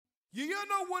You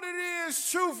know what it is,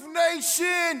 Truth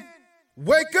Nation.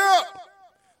 Wake up!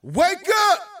 Wake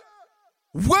up!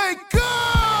 Wake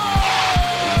up!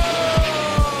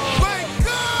 Wake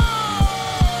up!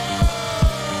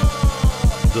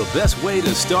 The best way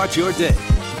to start your day.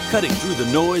 Cutting through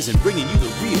the noise and bringing you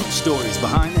the real stories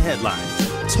behind the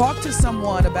headlines. Talk to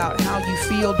someone about how you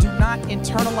feel. Do not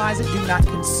internalize it. Do not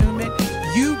consume it.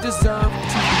 You deserve to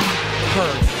be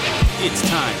heard. It's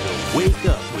time to wake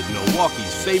up with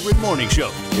Milwaukee's favorite morning show.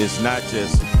 It's not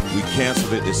just we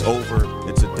canceled it, it's over,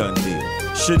 it's a done deal.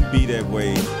 Shouldn't be that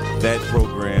way. That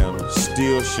program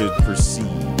still should proceed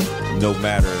no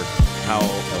matter how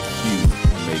a few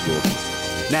may go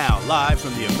against it. Now, live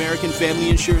from the American Family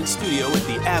Insurance Studio at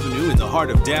the Avenue in the heart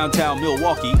of downtown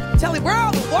Milwaukee. Tell him, where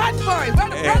are the watch parties? Where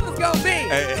the brothers gonna be?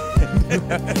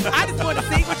 I just want to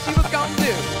see what she was gonna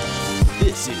do.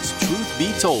 This is Truth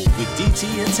Be Told with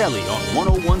DT and Telly on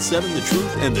 1017 The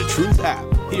Truth and The Truth app.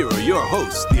 Here are your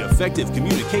hosts, the effective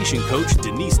communication coach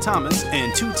Denise Thomas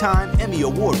and two-time Emmy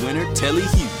Award winner Telly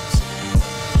Hughes.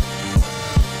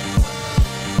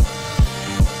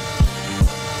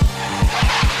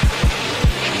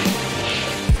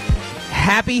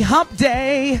 Happy Hump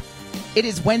Day. It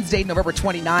is Wednesday, November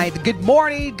 29th. Good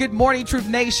morning, Truth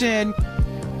Nation.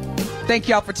 Thank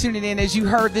y'all for tuning in. As you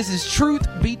heard, this is Truth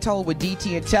Be Told with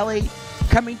DT and Telly,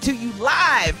 coming to you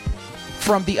live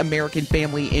from the American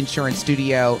Family Insurance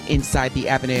Studio inside the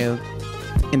Avenue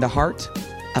in the heart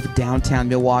of downtown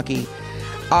Milwaukee.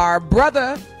 Our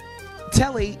brother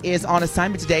Telly is on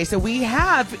assignment today, so we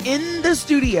have in the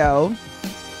studio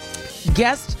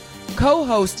guest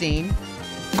co-hosting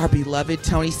our beloved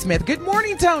Tony Smith. Good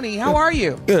morning, Tony. How are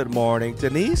you? Good morning,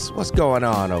 Denise. What's going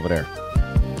on over there?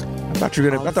 I thought you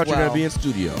were gonna be in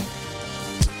studio.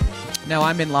 No,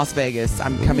 I'm in Las Vegas.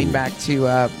 I'm coming back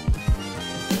to.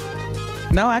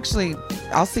 No, actually,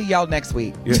 I'll see y'all next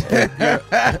week.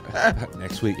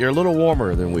 Next week, you're a little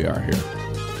warmer than we are here.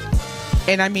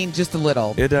 And I mean, just a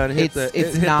little. It done hit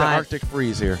the Arctic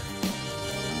freeze here.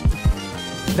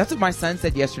 That's what my son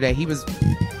said yesterday. He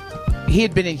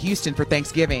had been in Houston for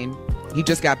Thanksgiving. He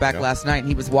just got back last night, and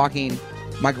he was walking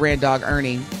my grand dog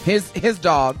Ernie, his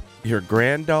dog. Your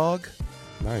grand dog?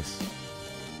 Nice.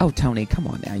 Oh, Tony, come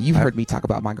on now. You've heard me talk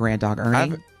about my grand dog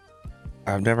Ernie.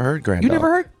 I've never heard grand dog. You dog.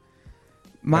 never heard?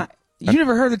 You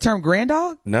never heard the term grand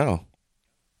dog? No.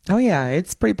 Oh yeah,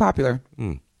 it's pretty popular.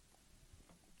 Okay,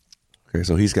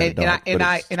 so he's got a dog. And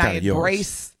I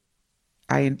embrace.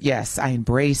 I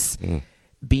embrace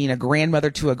being a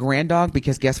grandmother to a grand dog,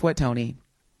 because guess what, Tony?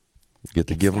 You get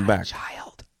to give him back. A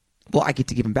child. Well, I get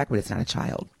to give him back, but it's not a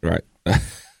child. Right.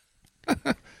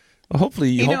 Well, hopefully,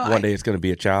 you hope one day it's going to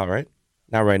be a child, right?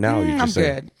 Not right now. You just I'm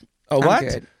good. Oh, I'm what?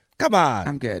 Good. Come on.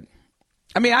 I'm good.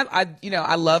 I mean,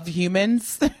 I love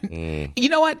humans. You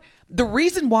know what? The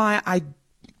reason why I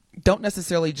don't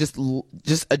necessarily just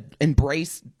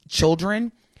embrace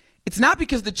children, it's not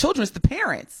because the children, it's the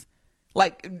parents.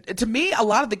 Like, to me, a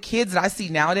lot of the kids that I see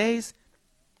nowadays,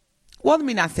 well, let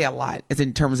me not say a lot as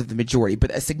in terms of the majority,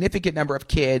 but a significant number of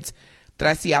kids that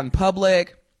I see out in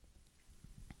public,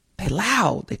 they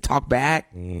loud, they talk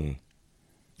back.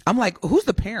 I'm like, who's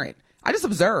the parent? I just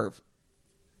observe.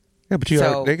 Yeah, but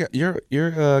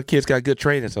your kid's got good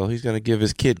training, so he's going to give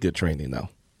his kid good training, though.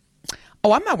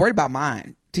 Oh, I'm not worried about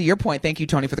mine. To your point, thank you,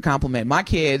 Tony, for the compliment. My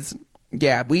kids,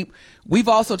 yeah, we've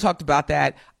also talked about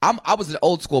that. I was an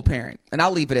old school parent, and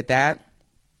I'll leave it at that.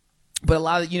 But a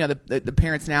lot of the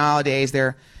parents nowadays,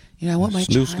 they're, I want my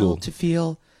child to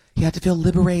feel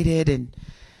liberated, and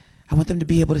I want them to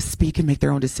be able to speak and make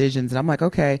their own decisions. And I'm like,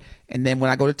 okay. And then when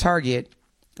I go to Target,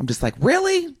 I'm just like,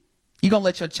 really? You gonna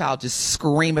let your child just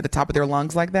scream at the top of their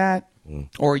lungs like that?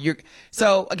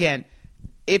 So again,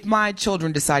 if my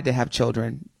children decide to have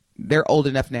children, they're old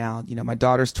enough now. My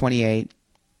daughter's 28.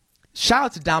 Shout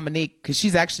out to Dominique, because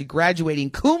she's actually graduating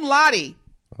cum laude.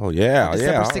 Oh yeah,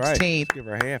 December 16th. Right. Give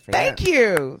her a hand for Thank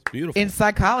you. It's beautiful. In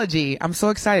psychology, I'm so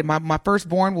excited. My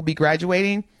firstborn will be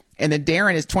graduating, and then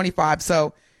Darren is 25.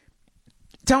 So,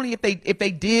 Tony, if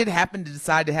they did happen to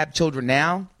decide to have children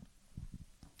now,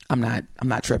 I'm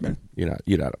not tripping.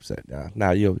 You're not upset now.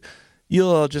 Now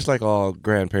you'll just like all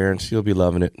grandparents, you'll be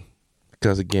loving it,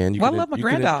 because again, I love my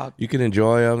granddog. You can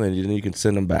enjoy them, and then you can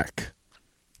send them back,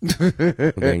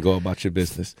 and then go about your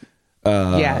business.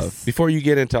 Yes. Before you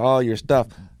get into all your stuff,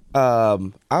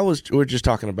 we're just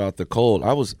talking about the cold.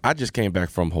 I just came back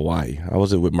from Hawaii. I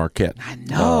was with Marquette. I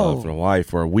know. From Hawaii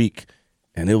for a week,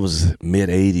 and it was mid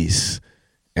 80s,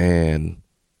 and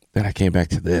then I came back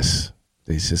to this.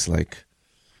 It's just like.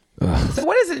 So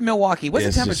what is it in Milwaukee? What's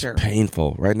the temperature? It's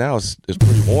painful. Right now it's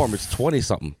pretty warm. It's 20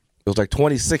 something. It was like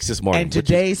 26 this morning. And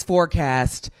today's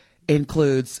forecast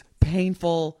includes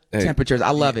painful temperatures.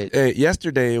 I love it. Hey,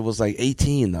 yesterday it was like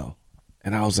 18 though.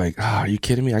 And I was like, are you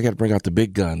kidding me? I got to bring out the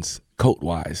big guns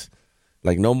coat-wise.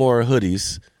 Like no more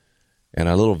hoodies and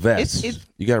a little vest.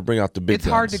 You got to bring out the big guns.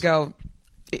 It's hard to go.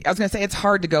 I was going to say it's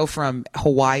hard to go from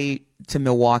Hawaii to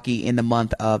Milwaukee in the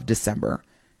month of December.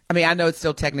 I mean, I know it's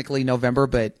still technically November,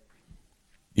 but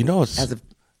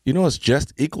it's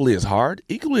just equally as hard.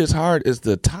 Equally as hard is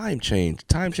the time change.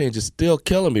 Time change is still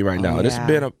killing me right now. And it's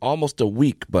been almost a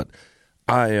week, but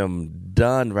I am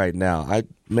done right now.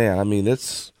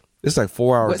 It's like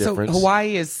 4 hour difference. So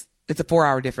Hawaii it's a 4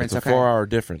 hour difference. It's a 4 hour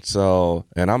difference. So,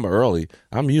 and I'm early.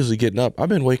 I'm usually getting up. I've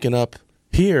been waking up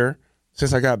here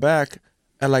since I got back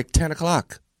at like 10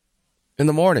 o'clock in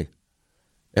the morning.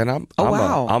 And I'm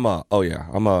a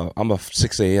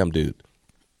 6 a.m. dude.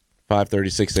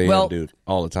 5:30, 6 a.m. dude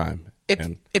all the time.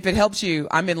 If it helps you,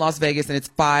 I'm in Las Vegas and it's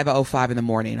 5:05 in the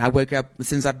morning. I wake up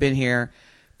since I've been here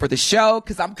for the show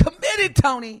because I'm committed,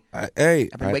 Tony. I've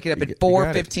been waking up at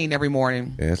 4:15 every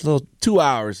morning. Yeah, it's a little 2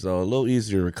 hours though, a little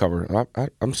easier to recover.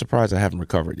 I'm surprised I haven't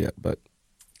recovered yet, but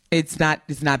it's not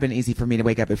been easy for me to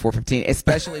wake up at 4:15,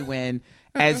 especially when,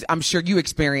 as I'm sure you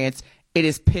experienced, it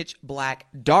is pitch black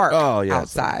dark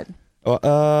outside.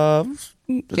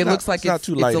 It looks like it's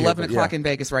 11 o'clock in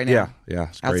Vegas right now. Yeah,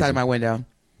 it's outside of my window.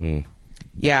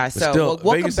 Yeah, so still,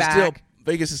 welcome Vegas back.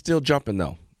 Vegas is still jumping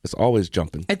though. It's always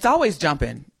jumping. It's always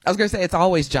jumping. I was going to say it's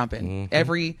always jumping.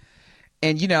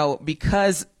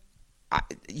 Because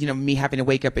me having to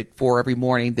wake up at 4 every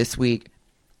morning this week,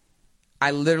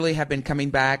 I literally have been coming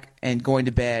back and going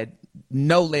to bed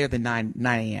no later than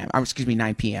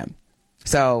 9 p.m.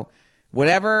 So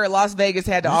whatever Las Vegas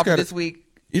had to offer this week,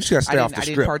 you just got to stay off the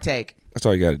strip. I didn't partake. That's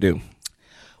all you got to do.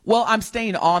 Well, I'm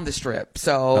staying on the strip.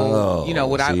 So,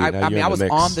 I was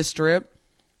on the strip.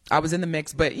 I was in the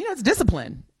mix, but it's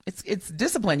discipline. It's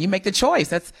discipline. You make the choice.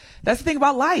 That's the thing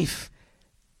about life.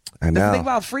 I know. That's the thing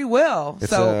about free will.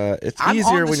 It's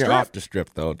easier when you're off the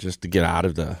strip though, just to get out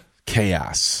of the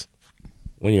chaos.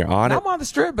 When you're on I'm on the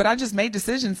strip, but I just made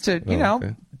decisions to,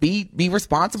 be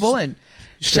responsible and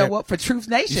show up for Truth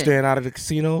Nation. You staying out of the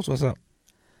casinos? What's up?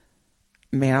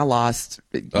 Man, I lost.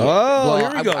 Here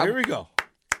we go.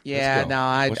 Yeah, no,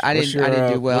 I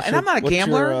didn't do well, and I'm not a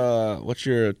gambler. What's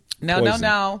your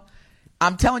No.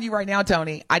 I'm telling you right now,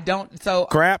 Tony. I don't. So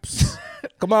craps.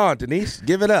 Come on, Denise,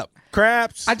 give it up.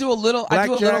 Craps. I do a little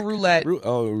roulette. Roulette.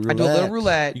 I do a little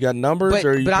roulette. You got numbers,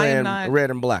 or are you playing red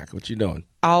and black? What you doing?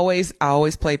 I always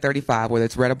play 35, whether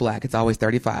it's red or black. It's always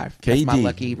 35. KD. That's my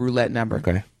lucky roulette number.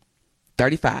 Okay.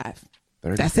 35.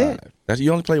 That's it.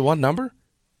 You only play one number?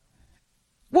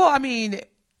 Well, I mean,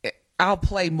 I'll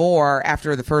play more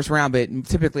after the first round, but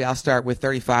typically I'll start with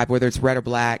 35, whether it's red or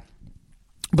black.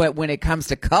 But when it comes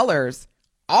to colors,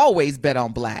 always bet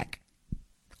on black.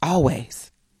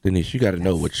 Always. Denise, you got to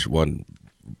know which one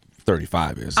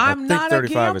 35 is. I'm not a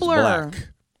 35 gambler. is black.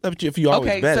 But if you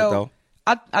always bet it, though.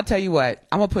 I'll tell you what.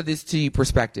 I'm gonna put this in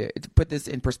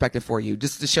perspective for you,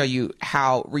 just to show you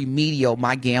how remedial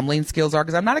my gambling skills are.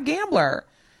 Because I'm not a gambler.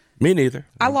 Me neither.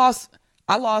 I lost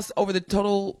over the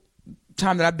total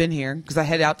time that I've been here, because I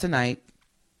head out tonight,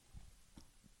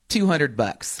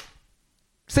 $200.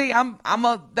 See,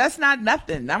 that's not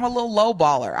nothing. I'm a little low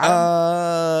baller.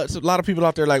 So a lot of people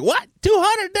out there like, what? $200?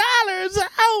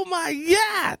 Oh my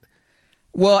God.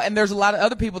 Well, and there's a lot of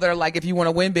other people that are like, if you want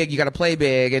to win big, you got to play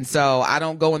big. And so I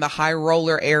don't go in the high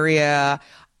roller area.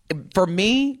 For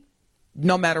me,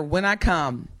 no matter when I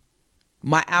come,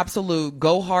 my absolute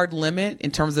go hard limit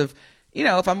in terms of,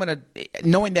 if I'm going to,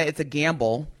 knowing that it's a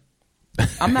gamble,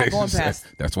 I'm not going past.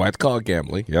 That's why it's called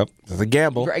gambling. Yep. It's a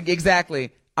gamble.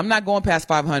 Exactly. I'm not going past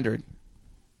 500.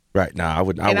 Right. No, I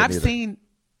wouldn't. I've seen,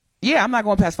 I'm not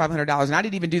going past $500. And I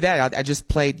didn't even do that. I just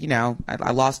played,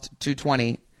 I lost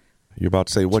 220. You're about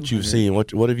to say what you've seen.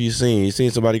 What have you seen? You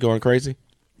seen somebody going crazy?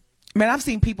 Man, I've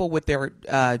seen people with their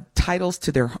titles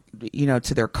to their,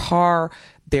 to their car,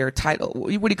 their title. What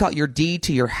do you call it? Your deed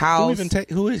to your house.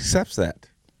 Who accepts that?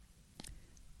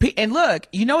 And look,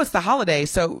 it's the holiday,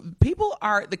 so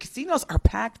the casinos are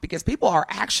packed because people are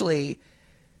actually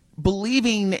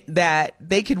believing that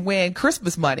they can win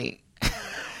Christmas money.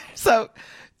 So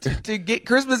to get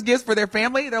Christmas gifts for their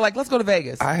family, they're like, let's go to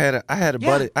Vegas. I had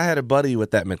a buddy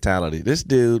with that mentality. This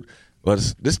dude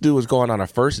was going on a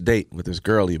first date with this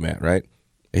girl he met, right?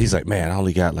 And he's like, man, I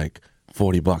only got like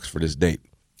 $40 for this date.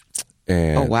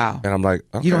 And, oh wow. And I'm like,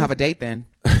 okay. You don't have a date then.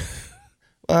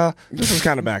 This was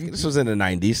kind of back. This was in the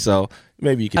 90s, so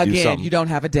maybe you could do something. You don't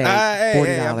have a date.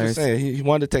 $40. I'm just saying, he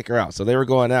wanted to take her out, so they were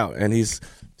going out, and he's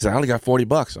like, I only got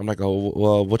 $40. I'm like, oh,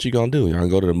 well, what you gonna do? You gonna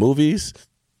go to the movies?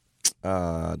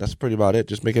 That's pretty about it.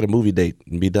 Just make it a movie date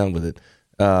and be done with it.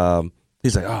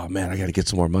 He's like, oh, man, I got to get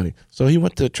some more money. So he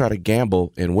went to try to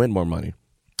gamble and win more money.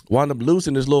 Wound up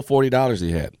losing his little $40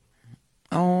 he had.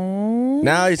 Oh.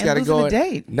 Now he's got to go.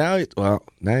 Date. Now he's got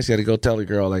to go tell the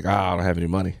girl, like, I don't have any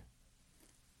money.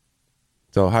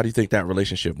 So how do you think that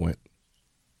relationship went?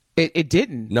 It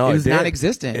didn't. No, it was did.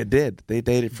 non-existent. It did. They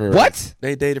dated for what?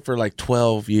 They dated for like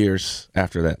 12 years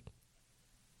after that.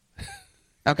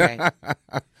 Okay.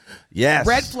 Yes.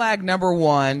 Red flag number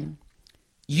 1.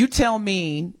 You tell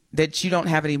me that you don't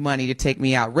have any money to take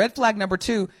me out. Red flag number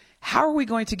 2. How are we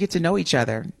going to get to know each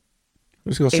other?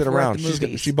 We're just gonna sit around.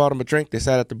 She bought him a drink. They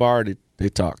sat at the bar. They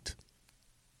talked.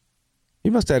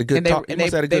 He must have had a good talk.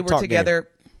 They were together.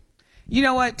 Game. You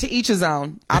know what? To each his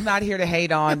own. I'm not here to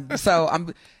hate on. So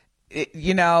I'm.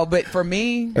 But for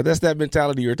me, that's that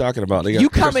mentality you're talking about. You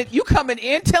coming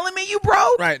in telling me you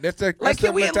broke? Right. That's that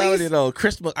mentality though.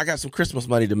 Christmas. I got some Christmas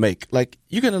money to make. Like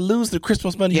you're gonna lose the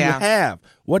Christmas money you have.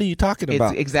 What are you talking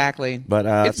about? Exactly. But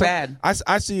it's bad.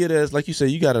 I see it as like you say.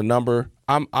 You got a number.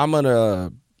 I'm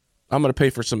gonna pay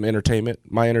for some entertainment.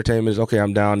 My entertainment is okay.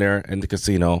 I'm down there in the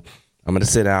casino. I'm gonna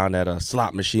sit down at a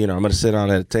slot machine or I'm gonna sit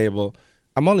down at a table.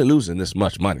 I'm only losing this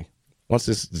much money. Once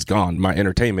this is gone, my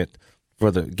entertainment for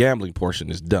the gambling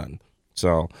portion is done.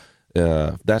 So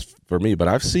that's for me. But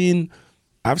I've seen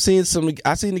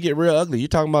it get real ugly. You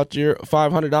talking about your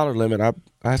 $500 limit?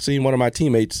 I seen one of my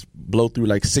teammates blow through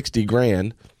like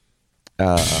 $60,000,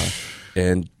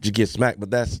 and you get smacked.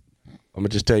 But I'm gonna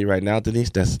just tell you right now,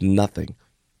 Denise, that's nothing.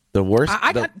 The worst.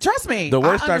 Trust me. The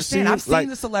worst I've seen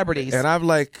the celebrities, and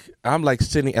I'm like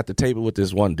sitting at the table with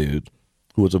this one dude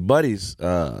who was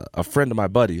a friend of my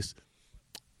buddy's.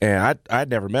 And I'd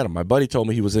never met him. My buddy told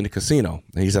me he was in the casino.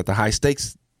 And he's at the high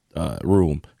stakes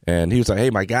room. And he was like, hey,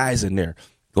 my guy's in there.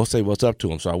 Go say what's up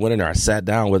to him. So I went in there. I sat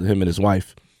down with him and his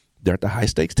wife. They're at the high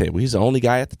stakes table. He's the only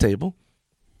guy at the table.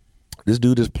 This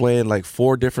dude is playing like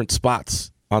 4 different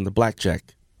spots on the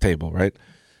blackjack table, right?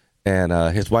 And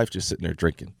his wife just sitting there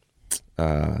drinking.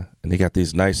 And they got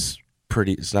these nice,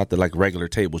 pretty, it's not the like regular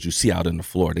tables you see out in the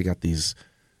floor. They got these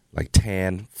like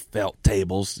tan felt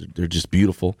tables. They're just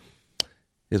beautiful.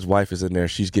 His wife is in there.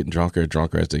 She's getting drunker and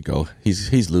drunker as they go.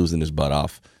 He's losing his butt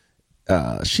off.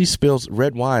 She spills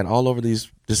red wine all over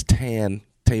this tan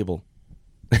table.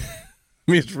 I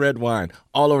mean, it's red wine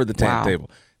all over the tan table.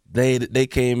 They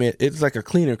came in. It's like a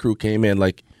cleaning crew came in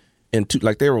like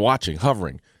they were watching,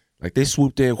 hovering. Like they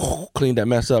swooped in, cleaned that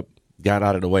mess up, got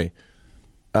out of the way.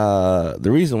 The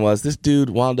reason was this dude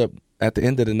wound up at the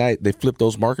end of the night, they flipped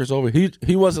those markers over.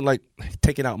 He wasn't like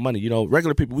taking out money. You know,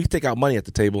 regular people, we take out money at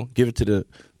the table, give it to the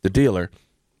dealer.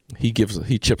 He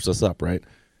chips us up, right?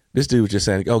 This dude was just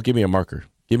saying, "Oh, give me a marker.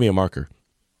 Give me a marker."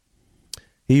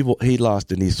 He lost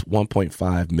Denise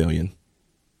 $1.5 million.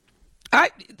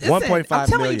 1.5 I'm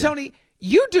telling million. you, Tony,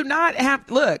 you do not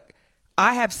have. Look,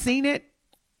 I have seen it.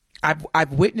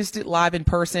 I've witnessed it live in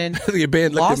person.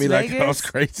 Ben looked at me Vegas. like I was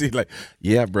crazy. Like,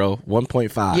 yeah, bro,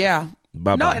 1.5. Yeah.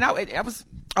 Bye-bye. No, and I was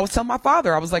telling my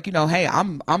father, I was like, hey,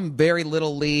 I'm very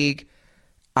little league.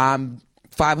 I'm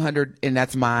 500, and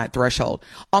that's my threshold.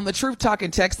 On the Truth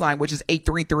Talking text line, which is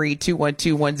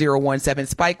 833-212-1017,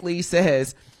 Spike Lee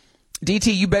says,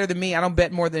 DT, you better than me. I don't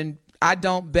bet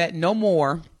no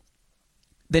more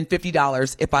than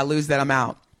 $50. If I lose that, I'm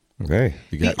out. Okay,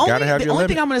 you gotta have your limit. The only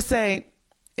thing I'm going to say,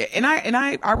 and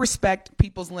I respect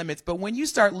people's limits, but when you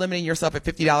start limiting yourself at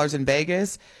 $50 in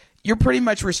Vegas, you're pretty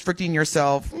much restricting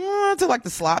yourself to like the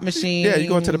slot machine. Yeah, you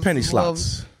go into the penny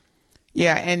slots.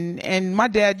 Yeah, and my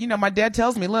dad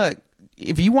tells me, look,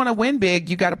 if you want to win big,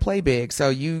 you got to play big. So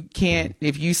you can't,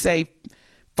 if you say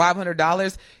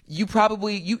 $500, you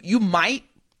probably, you might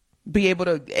be able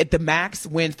to, at the max,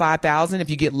 win $5,000 if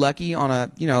you get lucky on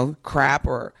a, crap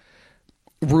or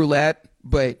roulette.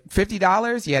 But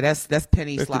 $50, yeah, that's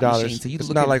penny $50. Slot machine. So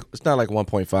it's not like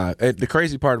 1.5. The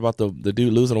crazy part about the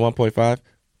dude losing a 1.5,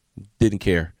 didn't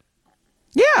care.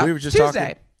 Yeah, we were just Tuesday.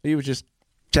 talking. He was just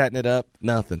chatting it up.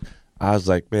 Nothing. I was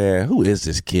like, man, who is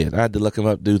this kid? I had to look him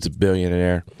up. Dude's a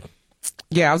billionaire.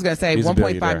 Yeah, I was gonna say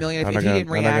 1.5 million. If he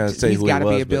didn't react, he's got to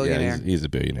be a billionaire. Yeah, he's a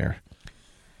billionaire.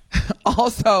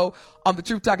 Also, on the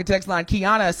Truth Talking text line,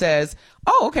 Kiana says,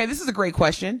 oh, okay, this is a great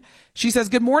question. She says,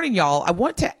 good morning, y'all. I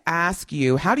want to ask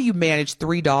you, how do you manage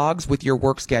 3 dogs with your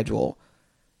work schedule?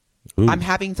 Ooh, I'm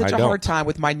having such a hard time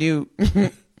with my new...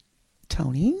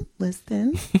 Tony,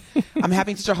 listen. I'm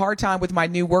having such a hard time with my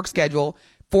new work schedule,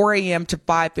 4 a.m. to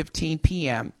 5:15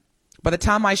 p.m. By the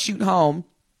time I shoot home,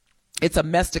 it's a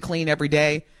mess to clean every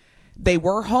day. They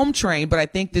were home trained, but I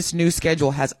think this new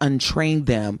schedule has untrained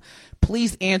them.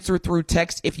 Please answer through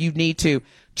text if you need to.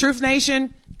 Truth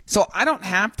Nation, so I don't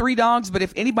have 3 dogs, but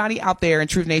if anybody out there in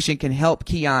Truth Nation can help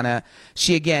Kiana,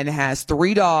 she again has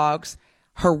 3 dogs.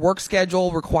 Her work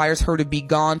schedule requires her to be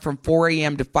gone from 4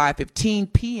 a.m. to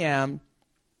 5:15 p.m.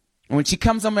 When she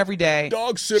comes home every day,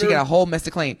 dog sitter. She got a whole mess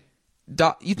to clean.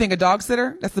 You think a dog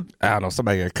sitter? I don't know.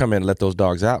 Somebody got to come in and let those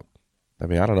dogs out. I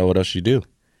mean, I don't know what else you do.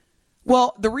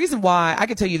 Well, the reason why, I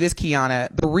can tell you this,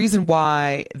 Kiana, the reason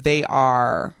why they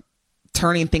are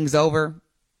turning things over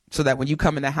so that when you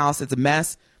come in the house, it's a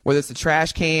mess, whether it's a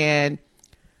trash can,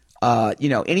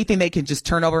 anything they can just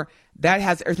turn over, that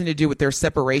has everything to do with their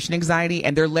separation anxiety.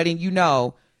 And they're letting you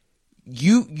know,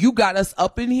 you got us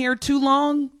up in here too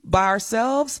long by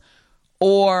ourselves,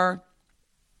 or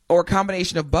a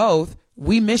combination of both.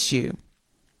 We miss you.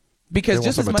 Because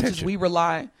just as much as we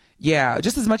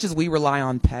rely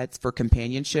on pets for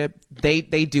companionship, they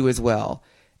do as well.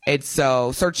 And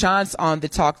so Sir Chance on the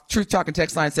Truth Talking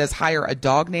text line says, hire a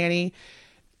dog nanny.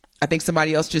 I think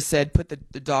somebody else just said put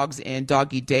the dogs in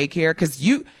doggy daycare, because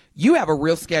you have a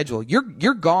real schedule.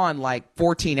 You're gone like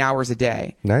 14 hours a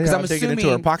day. Now you're taking into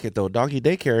her pocket, though. Doggy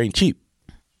daycare ain't cheap.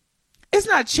 It's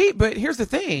not cheap, but here's the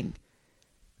thing.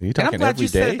 And I'm glad you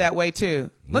said it that way,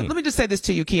 too. Let me just say this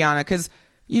to you, Kiana, because,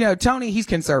 Tony, he's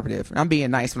conservative. I'm being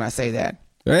nice when I say that.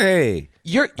 Hey.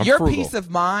 Your peace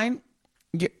of mind,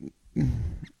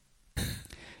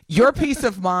 your peace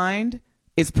of mind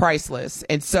is priceless.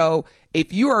 And so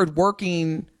if you are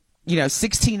working,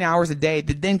 16 hours a day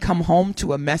to then come home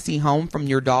to a messy home from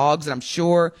your dogs, and I'm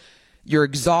sure you're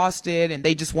exhausted and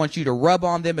they just want you to rub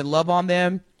on them and love on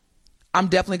them, I'm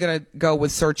definitely going to go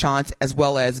with Sir Chance as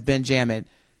well as Benjamin.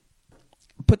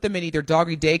 Put them in either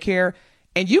doggy daycare,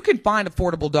 and you can find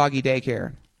affordable doggy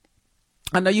daycare.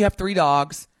 I know you have 3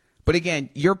 dogs, but again,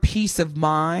 your peace of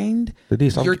mind, I'm getting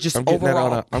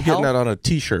that on a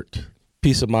T-shirt.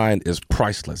 Peace of mind is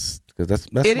priceless, because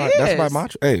that's my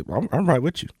mantra. Hey, I'm right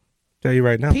with you. Tell you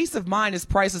right now, peace of mind is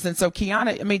priceless. And so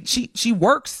Kiana, I mean, she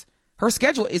works. Her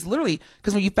schedule is literally,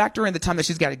 because when you factor in the time that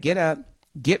she's got to get up,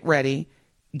 get ready,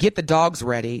 get the dogs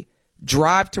ready,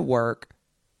 drive to work,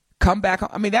 come back home.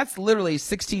 I mean, that's literally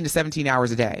 16 to 17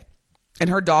 hours a day.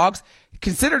 And her dogs,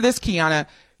 consider this, Kiana,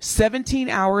 17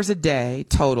 hours a day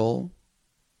total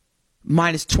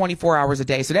minus 24 hours a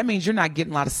day. So that means you're not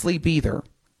getting a lot of sleep either.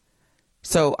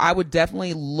 So I would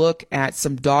definitely look at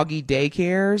some doggy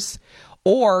daycares,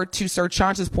 or to Sir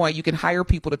Chance's point, you can hire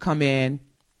people to come in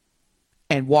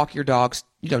and walk your dogs,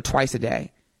 twice a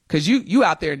day. Because you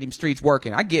out there in them streets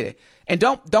working. I get it. And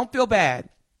don't feel bad.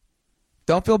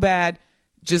 Don't feel bad.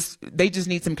 They just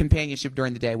need some companionship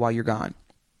during the day while you're gone.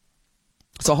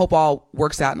 So I hope all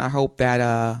works out, and I hope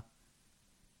that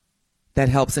that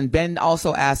helps. And Ben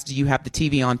also asked, do you have the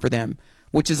TV on for them?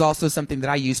 Which is also something that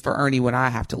I use for Ernie when I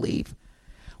have to leave.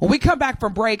 When we come back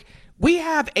from break, we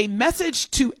have a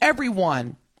message to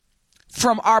everyone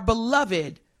from our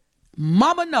beloved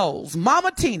Mama Knowles,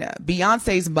 Mama Tina,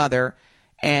 Beyonce's mother.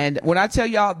 And when I tell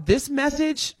y'all this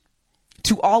message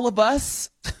to all of us,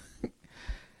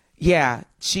 yeah,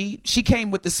 she came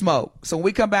with the smoke. So when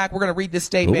we come back, we're going to read this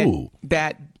statement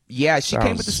she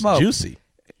came with the smoke. Juicy.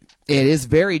 It is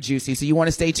very juicy. So you want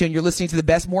to stay tuned. You're listening to the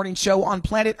best morning show on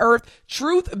planet Earth,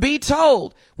 Truth Be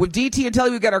Told. With DT and Telly,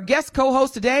 we've got our guest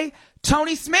co-host today,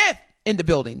 Tony Smith, in the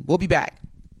building. We'll be back.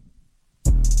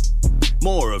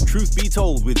 More of Truth Be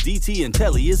Told with DT and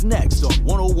Telly is next on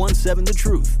 1017 The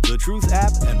Truth, The Truth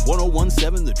app, and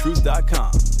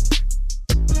 1017thetruth.com.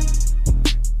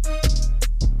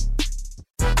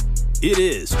 It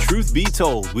is Truth Be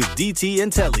Told with DT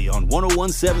and Telly on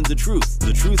 1017 The Truth,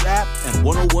 The Truth app, and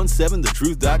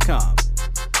 1017thetruth.com.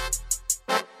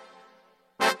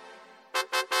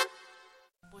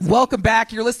 Welcome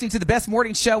back. You're listening to the best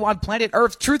morning show on planet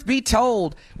Earth, Truth Be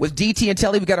Told, with DT and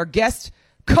Telly. We got our guest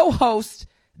co-host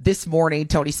this morning,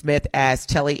 Tony Smith, as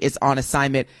Telly is on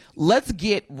assignment. Let's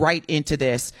get right into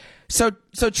this. So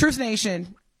Truth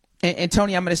Nation, and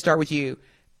Tony, I'm going to start with you.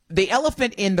 The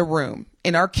elephant in the room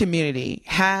in our community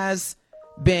has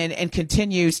been and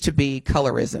continues to be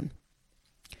colorism.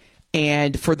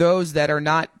 And for those that are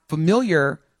not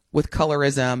familiar with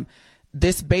colorism,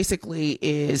 this basically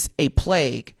is a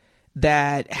plague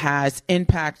that has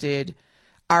impacted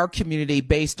our community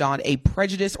based on a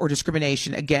prejudice or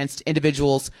discrimination against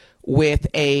individuals with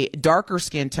a darker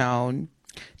skin tone,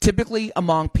 typically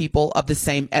among people of the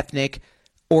same ethnic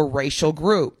or racial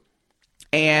group.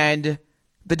 And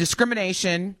the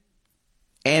discrimination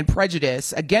and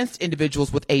prejudice against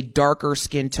individuals with a darker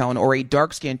skin tone or a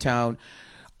dark skin tone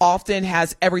often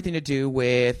has everything to do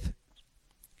with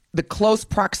the close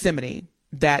proximity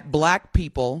that Black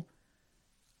people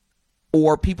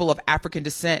or people of African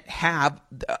descent have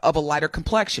of a lighter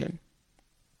complexion.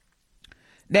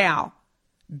 Now,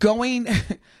 going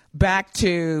back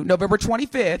to November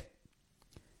 25th,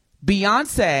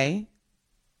 Beyonce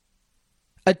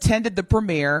attended the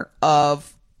premiere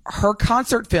of her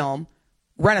concert film,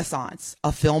 Renaissance,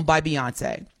 a film by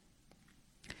Beyonce.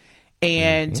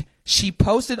 And she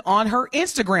posted on her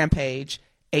Instagram page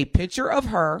a picture of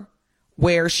her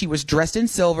where she was dressed in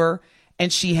silver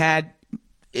and she had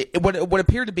what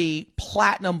appeared to be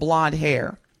platinum blonde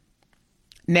hair.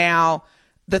 Now,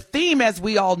 the theme, as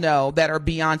we all know, that are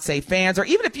Beyonce fans, or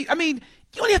even if you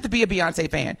don't have to be a Beyonce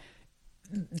fan.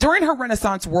 During her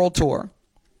Renaissance World Tour,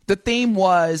 the theme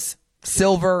was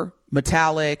silver,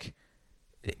 metallic.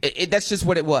 That's just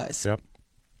what it was. Yep.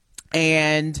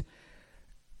 And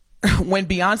when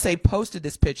Beyonce posted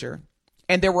this picture,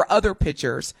 and there were other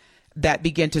pictures that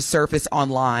began to surface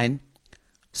online,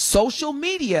 social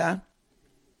media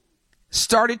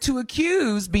started to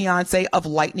accuse Beyonce of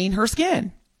lightening her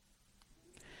skin.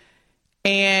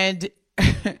 And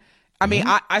I mean,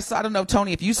 I don't know,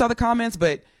 Tony, if you saw the comments,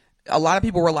 but a lot of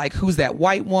people were like, who's that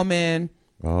white woman?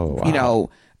 Oh, wow. You know,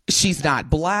 she's not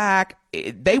black.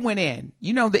 They went in.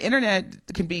 You know, the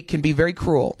internet can be very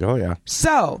cruel. Oh, yeah.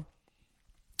 So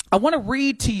I want to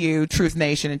read to you, Truth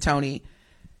Nation and Tony.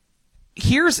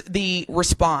 Here's the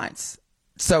response.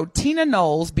 So Tina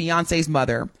Knowles, Beyonce's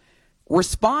mother,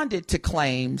 responded to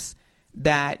claims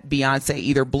that Beyonce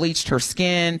either bleached her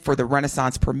skin for the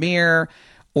Renaissance premiere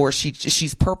or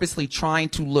she's purposely trying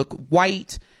to look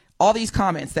white. All these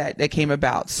comments that came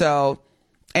about. So,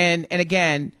 and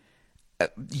again,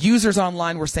 users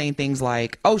online were saying things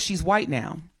like, oh, she's white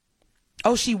now.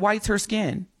 Oh, she whites her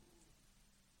skin.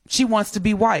 She wants to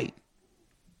be white.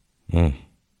 Here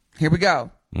we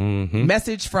go.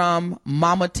 Message from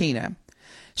Mama Tina.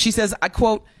 She says, I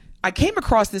quote, I came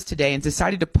across this today and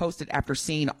decided to post it after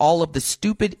seeing all of the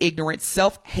stupid, ignorant,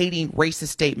 self-hating, racist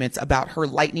statements about her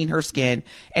lightening her skin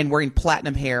and wearing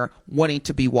platinum hair, wanting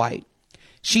to be white.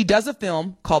 She does a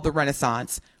film called The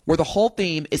Renaissance, where the whole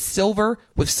theme is silver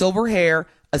with silver hair,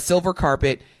 a silver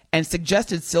carpet, and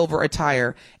suggested silver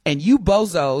attire. And you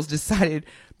bozos decided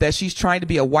that she's trying to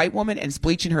be a white woman and is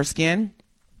bleaching her skin.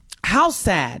 How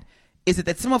sad is it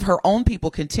that some of her own people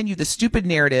continue the stupid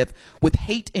narrative with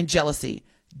hate and jealousy?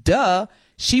 Duh,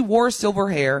 she wore silver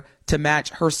hair to match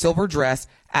her silver dress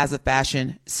as a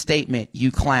fashion statement, you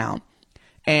clown.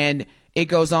 And it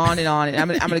goes on, and I'm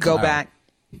going to go back.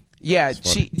 Yeah,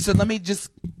 so let me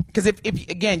just, because if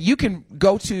again, you can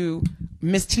go to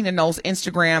Miss Tina Knowles'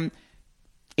 Instagram.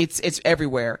 It's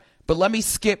everywhere. But let me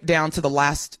skip down to the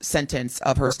last sentence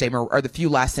of her statement, or the few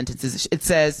last sentences. It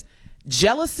says,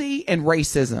 jealousy and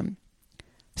racism,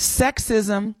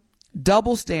 sexism,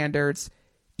 double standards,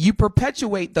 you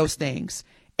perpetuate those things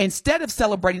instead of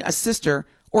celebrating a sister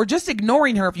or just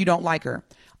ignoring her if you don't like her.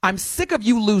 I'm sick of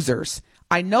you losers.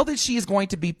 I know that she is going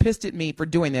to be pissed at me for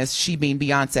doing this, she being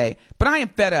Beyonce, but I am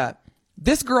fed up.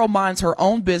 This girl minds her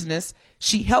own business.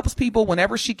 She helps people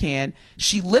whenever she can.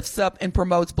 She lifts up and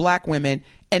promotes black women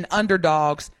and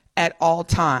underdogs at all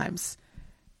times.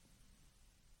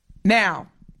 Now,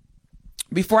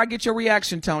 before I get your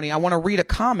reaction, Tony, I want to read a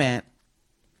comment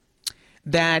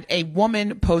that a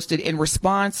woman posted in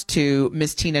response to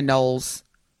Miss Tina Knowles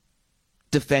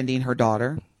defending her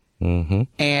daughter.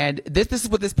 And this is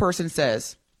what this person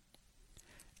says.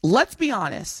 Let's be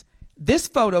honest. This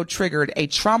photo triggered a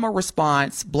trauma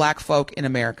response black folk in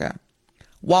America.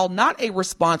 While not a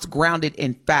response grounded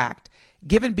in fact,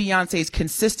 given Beyonce's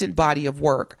consistent body of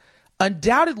work,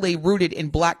 undoubtedly rooted in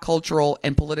black cultural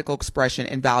and political expression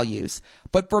and values.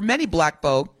 But for many black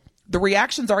folk, the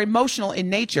reactions are emotional in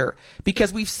nature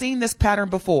because we've seen this pattern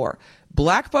before.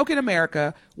 Black folk in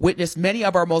America witnessed many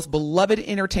of our most beloved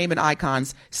entertainment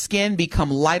icons' skin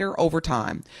become lighter over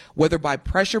time, whether by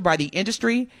pressure by the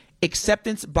industry,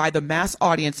 acceptance by the mass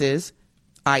audiences,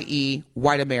 i.e.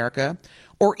 white America,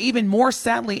 or even more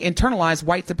sadly internalized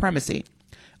white supremacy.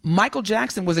 Michael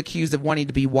Jackson was accused of wanting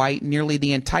to be white nearly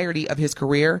the entirety of his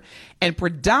career, and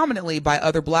predominantly by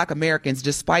other black Americans,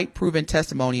 despite proven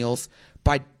testimonials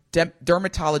by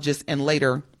dermatologists and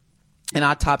later an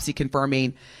autopsy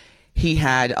confirming he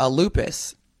had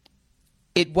lupus.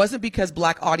 It wasn't because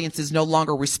black audiences no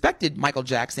longer respected Michael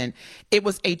Jackson. It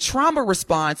was a trauma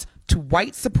response to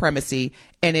white supremacy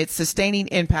and its sustaining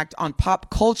impact on pop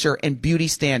culture and beauty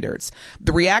standards.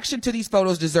 The reaction to these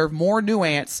photos deserve more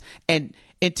nuance and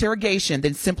interrogation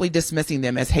than simply dismissing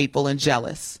them as hateful and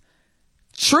jealous.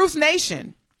 Truth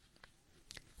Nation,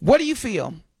 what do you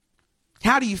feel?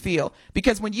 How do you feel?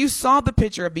 Because when you saw the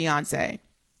picture of Beyonce,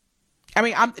 I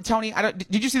mean, Tony,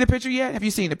 did you see the picture yet? Have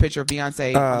you seen the picture of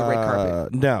Beyonce on the red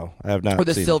carpet? No, I have not. Or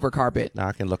the silver carpet? No,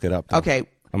 I can look it up, though. Okay.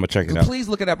 I'm going to check it out. Please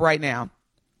look it up right now.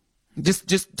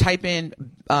 Just type in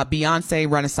Beyonce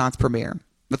Renaissance premiere.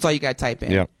 That's all you got to type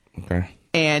in. Yep. Okay.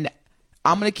 And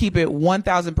I'm going to keep it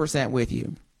 1,000% with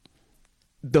you.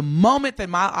 The moment that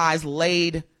my eyes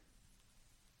laid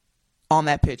on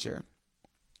that picture,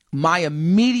 my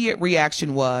immediate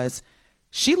reaction was,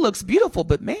 she looks beautiful,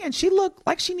 but man, she looked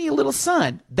like she needed a little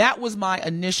sun. That was my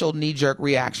initial knee-jerk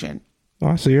reaction. Oh,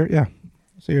 I see her. Yeah.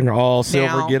 So you're in all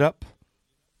silver get up.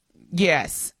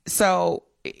 Yes. So,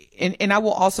 and I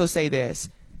will also say this,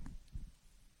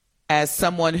 as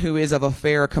someone who is of a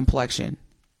fair complexion,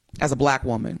 as a black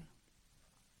woman,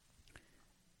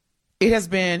 it has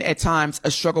been at times a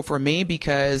struggle for me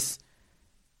because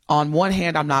on one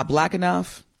hand, I'm not black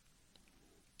enough.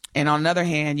 And on the other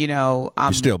hand,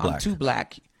 I'm still black. I'm too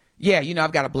black. Yeah.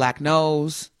 I've got a black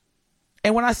nose.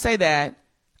 And when I say that,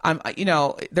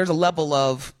 there's a level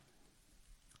of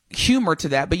humor to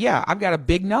that. But yeah, I've got a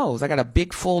big nose. I got a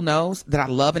big full nose that I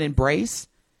love and embrace.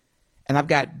 And I've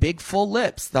got big full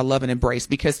lips that I love and embrace,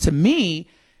 because to me,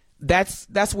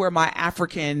 that's where my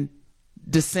African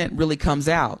descent really comes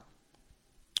out.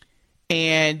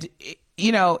 And,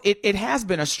 it has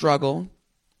been a struggle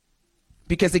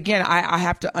because, again, I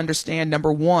have to understand,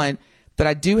 number one, that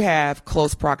I do have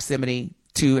close proximity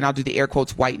to, and I'll do the air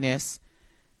quotes, whiteness.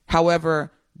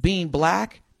 However, being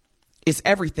black is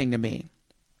everything to me.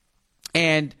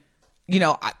 And,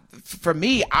 for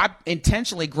me, I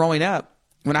intentionally, growing up,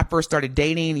 when I first started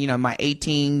dating, my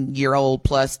 18-year-old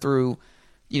plus through,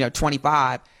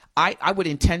 25, I would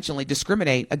intentionally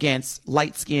discriminate against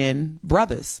light-skinned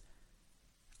brothers.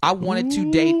 I wanted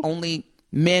to date only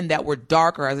men that were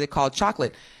darker, as they call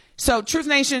chocolate. So, Truth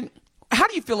Nation, how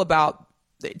do you feel about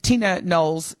Tina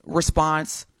Knowles'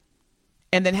 response?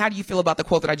 And then how do you feel about the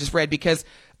quote that I just read? Because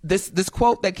this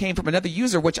quote that came from another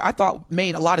user, which I thought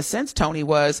made a lot of sense, Tony,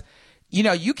 was,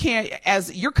 you can't,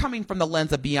 as you're coming from the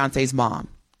lens of Beyonce's mom.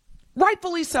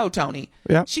 Rightfully so, Tony.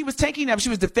 Yeah. She was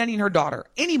defending her daughter.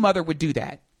 Any mother would do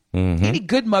that. Mm-hmm. Any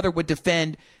good mother would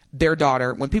defend their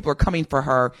daughter when people are coming for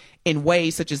her in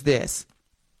ways such as this.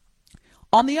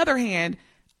 On the other hand,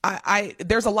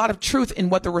 there's a lot of truth in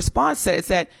what the response said. It's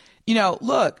that,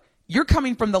 look, you're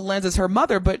coming from the lens as her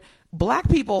mother, but black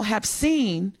people have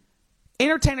seen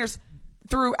entertainers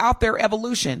throughout their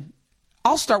evolution.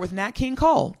 I'll start with Nat King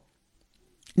Cole.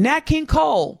 Nat King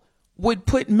Cole would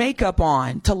put makeup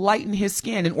on to lighten his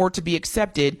skin in order to be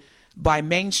accepted by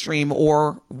mainstream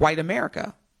or white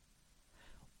America.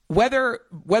 Whether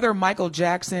Michael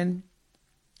Jackson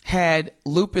had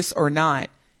lupus or not,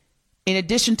 in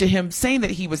addition to him saying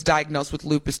that he was diagnosed with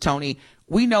lupus, Tony,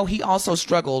 we know he also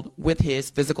struggled with his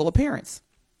physical appearance.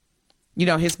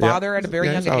 His father at a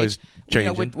very young age,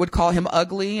 would call him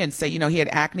ugly and say, he had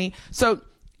acne. So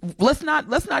let's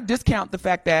not discount the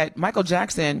fact that Michael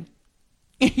Jackson,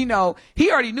 he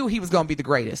already knew he was going to be the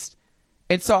greatest.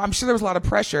 And so I'm sure there was a lot of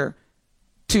pressure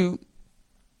to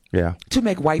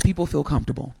make white people feel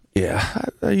comfortable. Yeah.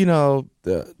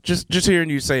 Just hearing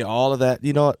you say all of that,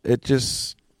 it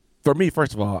just, for me,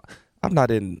 first of all, I'm not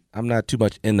too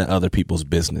much into other people's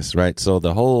business, right? So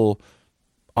the whole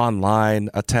online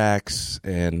attacks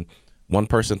and one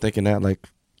person thinking that, like,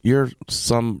 you're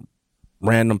some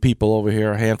random people over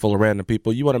here, a handful of random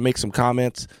people, you want to make some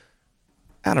comments,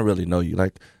 I don't really know you.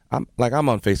 I'm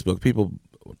on Facebook, people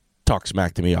talk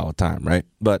smack to me all the time, right?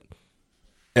 But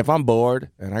if I'm bored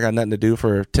and I got nothing to do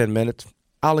for 10 minutes,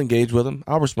 I'll engage with them,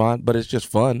 I'll respond, but it's just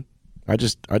fun. I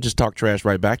just talk trash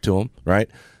right back to them, right?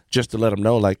 Just to let them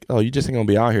know, like, oh, you just ain't gonna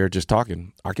be out here just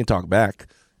talking. I can talk back,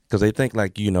 because they think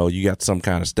like, you got some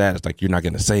kind of status, like you're not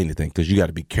gonna say anything because you got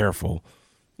to be careful.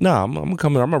 No, I'm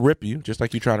gonna rip you just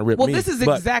like you're trying to rip me. Well, this is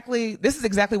exactly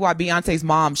why Beyonce's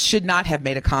mom should not have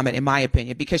made a comment, in my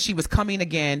opinion, because she was coming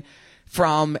again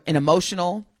from an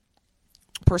emotional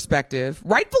perspective,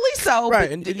 rightfully so.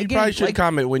 Right, and you probably should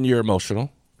comment when you're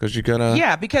emotional, because you're gonna.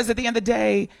 Yeah, because at the end of the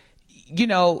day,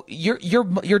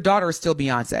 your daughter is still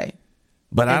Beyonce.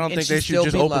 But I don't think they should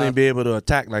just openly be able to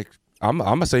attack. Like, I'm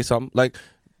gonna say something. Like,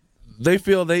 they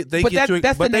feel they get to.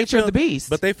 That's the nature of the beast.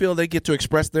 But they feel they get to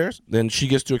express theirs, then she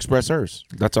gets to express hers.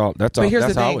 That's all. But here's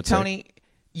that's the how thing, I would Tony.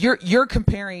 Say. You're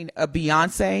comparing a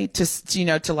Beyonce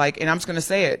to like, and I'm just gonna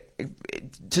say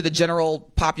it, to the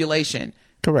general population.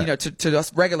 Correct. To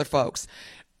us regular folks.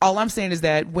 All I'm saying is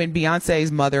that when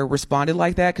Beyonce's mother responded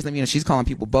like that, because she's calling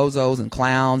people bozos and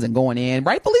clowns and going in,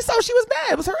 rightfully so, she was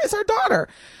mad. It's her daughter.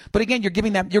 But again, you're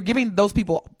giving those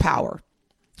people power,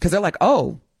 because they're like,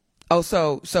 so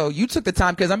you took the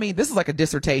time, because this is like a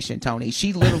dissertation, Tony.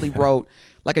 She literally wrote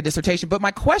like a dissertation. But my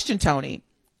question, Tony,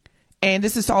 and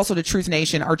this is also the Truth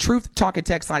Nation, our Truth Talk and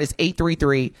Text line is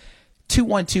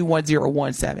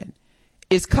 833-212-1017.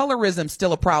 Is colorism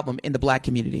still a problem in the black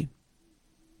community?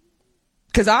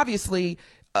 Because obviously,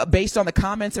 based on the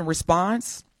comments and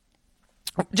response,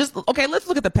 let's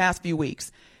look at the past few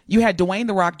weeks. You had Dwayne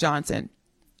 "The Rock" Johnson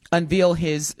unveil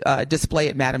his display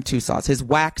at Madame Tussauds, his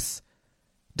wax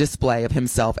display of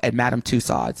himself at Madame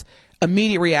Tussauds.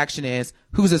 Immediate reaction is,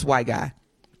 who's this white guy?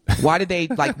 Why did they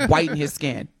whiten his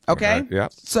skin? Okay. Yeah.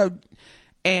 So,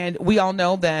 and we all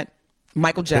know that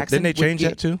Michael Jackson. Didn't they change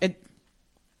that too?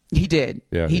 He did.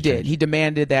 Yeah, he did. He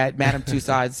demanded that Madame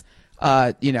Tussauds,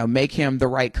 make him the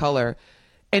right color.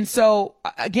 And so,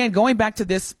 again, going back to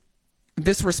this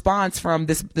response from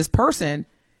this person,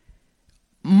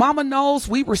 Mama Knowles,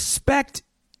 we respect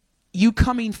you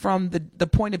coming from the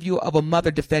point of view of a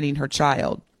mother defending her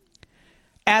child.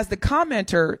 As the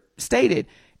commenter stated,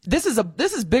 this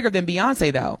is bigger than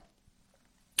Beyonce, though,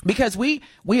 because we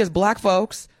as black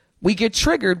folks, we get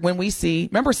triggered when we see.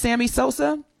 Remember Sammy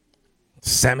Sosa?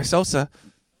 Sammy Sosa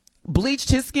bleached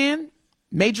his skin,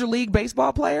 Major League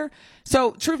Baseball player.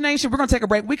 So, Truth Nation, we're going to take a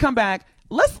break. We come back.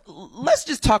 Let's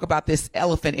just talk about this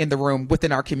elephant in the room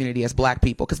within our community as black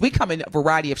people, because we come in a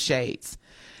variety of shades.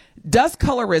 Does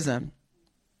colorism,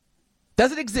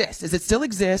 does it exist? Does it still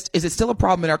exist? Is it still a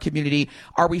problem in our community?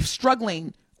 Are we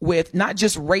struggling with not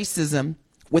just racism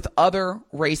with other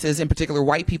races, in particular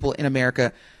white people in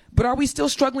America, but are we still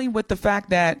struggling with the fact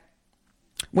that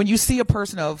when you see a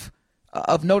person of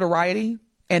notoriety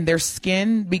and their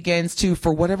skin begins to,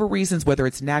 for whatever reasons, whether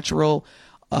it's natural,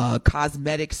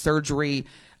 cosmetic surgery,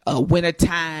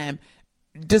 wintertime,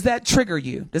 does that trigger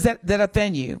you? Does that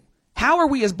offend you? How are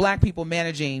we as black people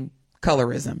managing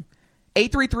colorism?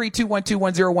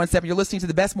 833-212-1017. You're listening to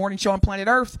the best morning show on planet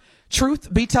Earth.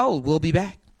 Truth Be Told. We'll be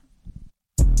back.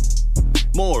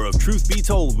 More of Truth Be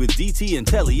Told with DT and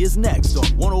Telly is next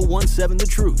on 1017 The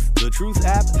Truth, The Truth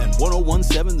app, and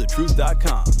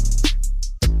 1017thetruth.com.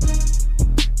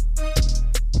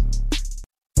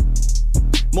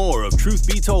 More of Truth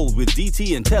Be Told with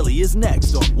DT and Telly is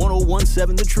next on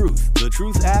 1017 The Truth, The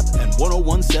Truth app, and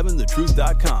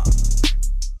 1017thetruth.com.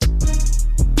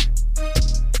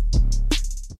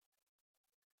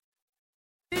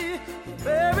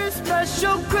 Very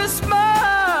special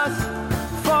Christmas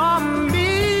for me.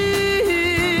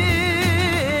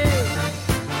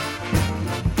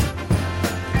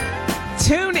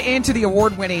 Tune into the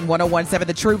award-winning 1017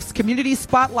 The Truth's Community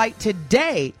Spotlight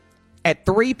today at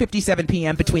 3:57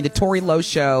 p.m. between the Tori Lowe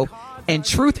Show and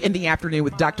Truth in the Afternoon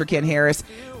with Dr. Ken Harris.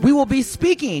 We will be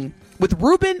speaking with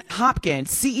Reuben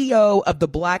Hopkins, CEO of the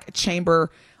Black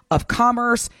Chamber of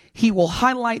Commerce. He will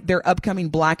highlight their upcoming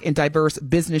Black and Diverse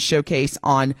Business Showcase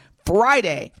on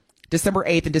Friday, December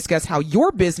 8th, and discuss how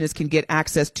your business can get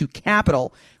access to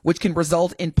capital, which can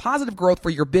result in positive growth for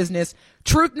your business.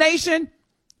 Truth Nation,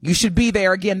 you should be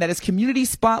there. Again, that is Community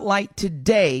Spotlight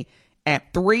today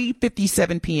at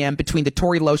 3:57 p.m. between the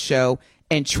Tori Lowe Show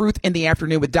and Truth in the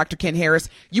Afternoon with Dr. Ken Harris.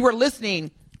 You are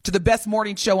listening to the best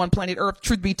morning show on planet Earth,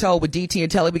 Truth Be Told with DT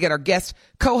and Telly. We got our guest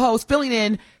co-host filling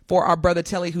in for our brother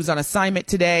Telly, who's on assignment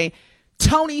today,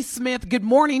 Tony Smith. Good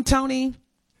morning, Tony.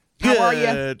 How are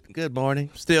you? Good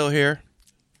morning. Still here.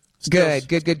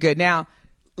 Good. Now,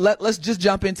 let's just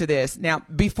jump into this. Now,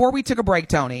 before we took a break,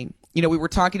 Tony, we were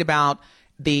talking about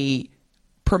the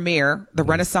premiere, the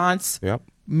Renaissance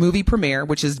movie premiere,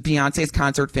 which is Beyonce's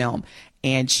concert film.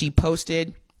 And she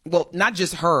posted, well, not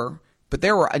just her, but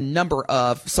there were a number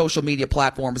of social media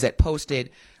platforms that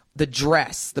posted the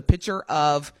dress, the picture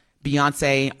of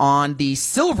Beyonce on the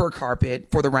silver carpet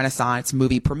for the Renaissance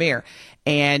movie premiere.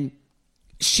 And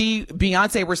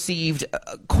Beyonce received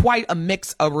quite a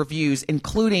mix of reviews,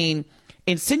 including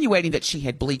insinuating that she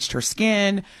had bleached her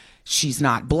skin. She's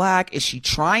not black. Is she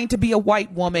trying to be a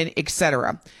white woman,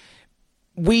 etc.?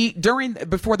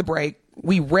 Before the break,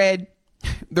 we read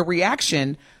the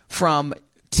reaction from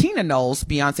Tina Knowles,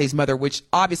 Beyonce's mother, which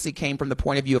obviously came from the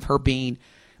point of view of her being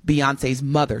Beyonce's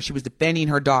mother. She was defending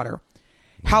her daughter.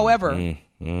 However,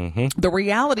 the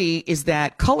reality is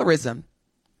that colorism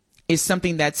is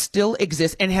something that still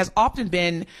exists and has often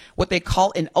been what they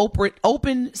call an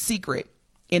open secret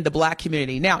in the black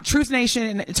community. Now, Truth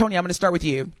Nation, and Tony, I'm going to start with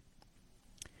you.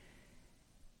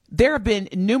 There have been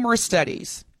numerous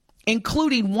studies,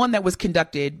 including one that was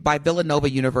conducted by Villanova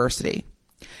University,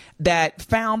 that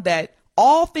found that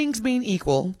all things being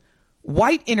equal,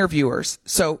 white interviewers,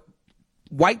 so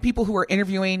white people who are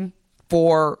interviewing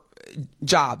for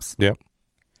jobs,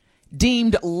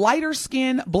 deemed lighter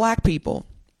skinned black people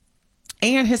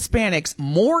and Hispanics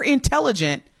more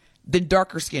intelligent than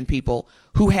darker skinned people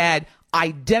who had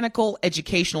identical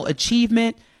educational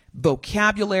achievement,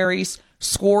 vocabularies,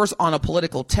 scores on a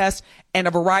political test, and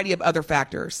a variety of other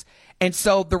factors. And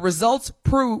so the results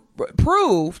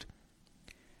proved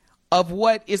of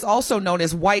what is also known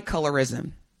as white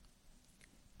colorism.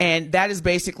 And that is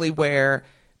basically where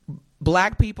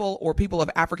Black people or people of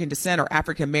African descent or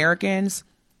African Americans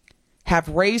have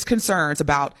raised concerns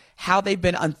about how they've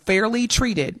been unfairly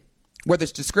treated, whether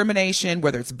it's discrimination,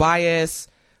 whether it's bias,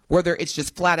 whether it's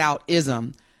just flat out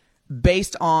ism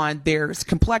based on their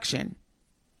complexion.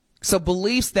 So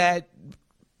beliefs that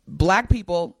Black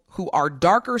people who are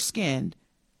darker skinned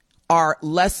are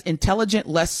less intelligent,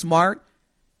 less smart,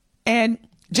 and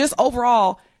just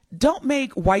overall don't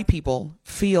make white people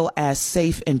feel as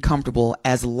safe and comfortable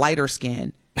as lighter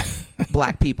skinned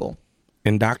Black people.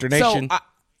 Indoctrination. So,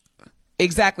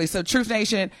 exactly. So Truth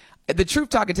Nation, the Truth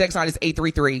Talking text line is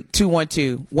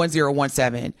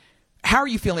 833-212-1017. How are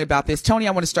you feeling about this? Tony,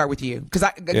 I want to start with you. Because,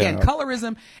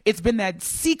 colorism, it's been that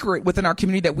secret within our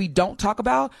community that we don't talk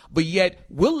about, but yet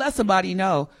we'll let somebody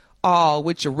know, oh,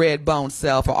 with your red bone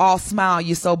self, or oh, smile,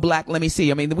 you're so black, let me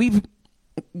see. I mean, we've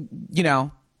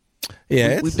done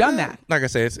that. Like I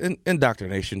say, it's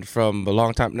indoctrination from a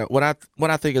long time. Now, when I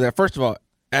think of that, first of all,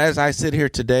 as I sit here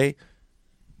today,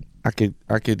 I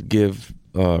could give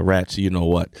rats, you know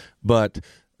what, but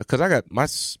because I got my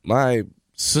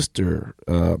sister,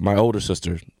 my older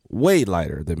sister, way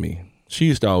lighter than me. She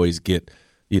used to always get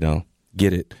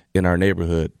it in our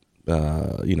neighborhood.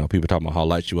 People talking about how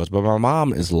light she was, but my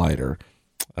mom is lighter.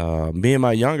 Me and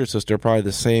my younger sister are probably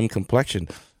the same complexion.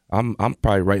 I'm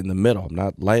probably right in the middle. I'm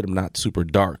not light. I'm not super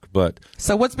dark. But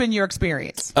so, what's been your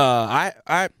experience?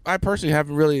 I personally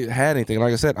haven't really had anything.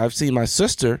 Like I said, I've seen my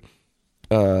sister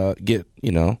get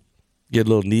a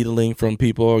little needling from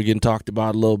people or getting talked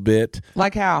about a little bit.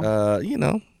 Like how?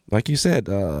 Like you said,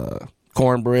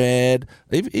 cornbread.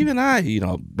 Even I,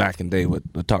 back in the day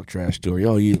would talk trash to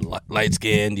her. You light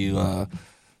skinned.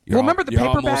 Remember the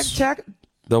paper bag check?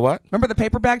 The what? Remember the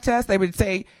paper bag test? They would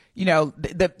say,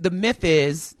 the myth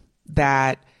is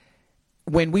that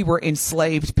when we were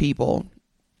enslaved people,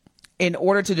 in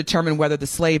order to determine whether the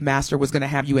slave master was going to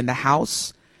have you in the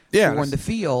house or in the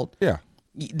field,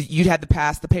 you'd had to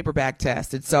pass the paper bag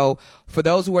test. And so for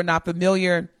those who are not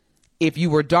familiar, if you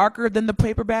were darker than the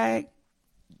paper bag,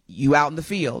 you out in the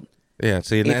field. Yeah,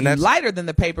 see, if you're lighter than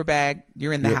the paper bag,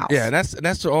 you're in the house. Yeah, and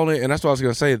that's the only, and that's what I was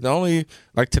gonna say. The only,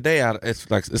 like today,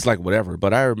 it's like whatever.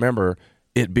 But I remember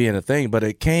it being a thing. But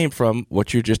it came from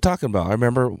what you're just talking about. I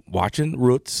remember watching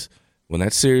Roots when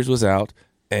that series was out,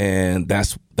 and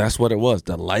that's what it was.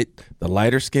 The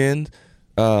lighter skinned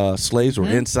slaves were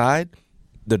inside.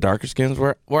 The darker skins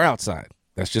were outside.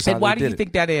 That's just how they did it. And why do you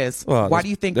think that is? Well, why do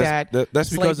you think that's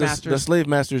because the slave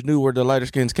masters knew where the lighter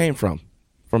skins came from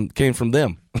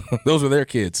them. Those were their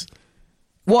kids.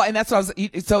 Well, and that's what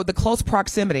so the close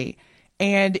proximity.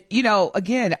 And,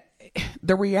 again,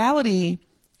 the reality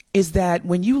is that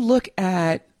when you look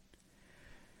at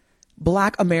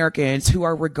Black Americans who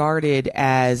are regarded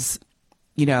as,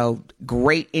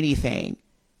 great anything,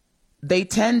 they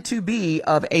tend to be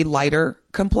of a lighter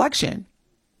complexion.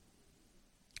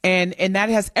 And that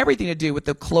has everything to do with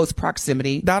the close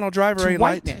proximity. Donald Driver ain't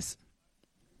whiteness.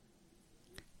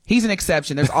 He's an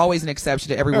exception. There's always an exception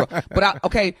to every rule.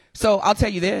 But so I'll tell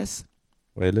you this.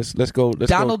 Wait, let's go.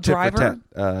 Donald Driver.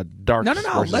 Dark. No.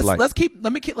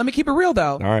 Let me keep it real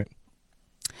though. All right.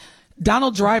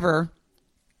 Donald Driver,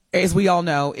 as we all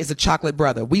know, is a chocolate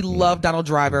brother. We love Donald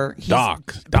Driver. He's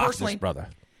Doc's brother.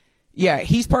 Yeah,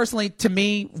 he's personally, to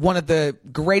me, one of the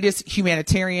greatest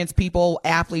humanitarians, people,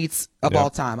 athletes of all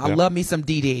time. I love me some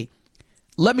DD.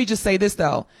 Let me just say this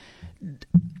though.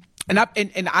 And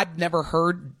I've never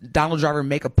heard Donald Driver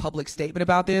make a public statement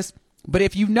about this, but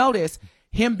if you notice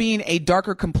him being a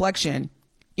darker complexion,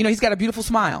 he's got a beautiful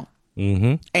smile.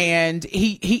 Mm-hmm. And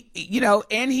he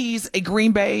and he's a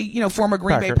Green Bay, former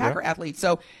Green Bay Packer athlete.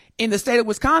 So in the state of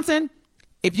Wisconsin,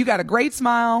 if you got a great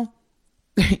smile,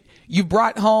 you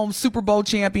brought home Super Bowl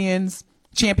championships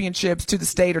to the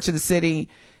state or to the city.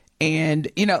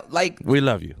 And, we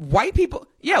love you. White people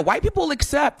will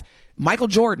accept Michael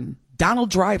Jordan, Donald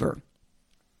Driver.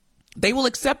 They will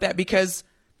accept that because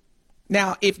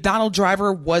now if Donald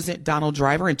Driver wasn't Donald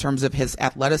Driver in terms of his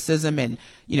athleticism and,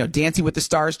 Dancing with the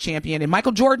Stars champion, and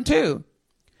Michael Jordan too.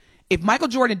 If Michael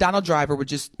Jordan and Donald Driver were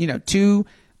just, two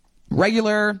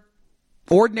regular,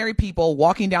 ordinary people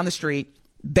walking down the street,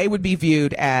 they would be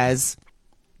viewed as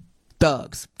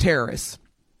thugs, terrorists,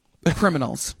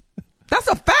 criminals. That's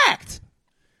a fact.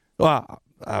 Well,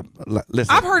 listen.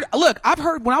 I've heard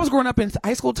when I was growing up in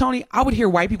high school, Tony, I would hear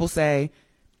white people say,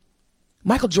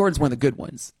 Michael Jordan's one of the good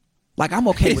ones. Like, I'm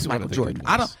okay with Michael Jordan.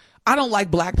 I don't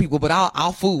like black people, but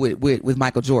I'll fool with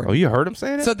Michael Jordan. Oh, you heard him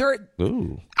say that? So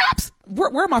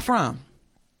where am I from?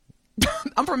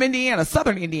 I'm from Indiana,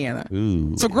 Southern Indiana.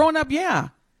 Ooh. So growing up,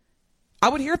 I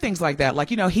would hear things like that. Like,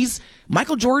 he's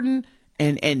Michael Jordan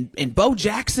and Bo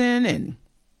Jackson and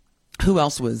who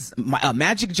else was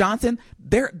Magic Johnson?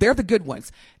 They're the good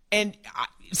ones. And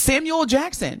Samuel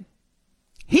Jackson,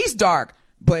 he's dark,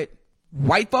 but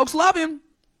white folks love him.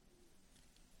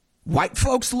 White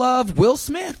folks love Will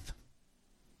Smith.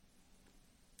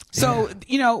 So,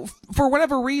 you know, for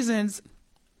whatever reasons,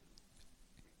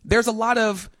 there's a lot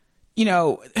of, you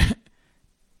know,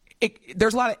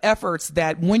 there's a lot of efforts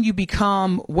that when you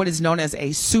become what is known as a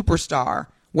superstar,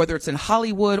 whether it's in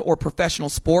Hollywood or professional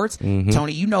sports,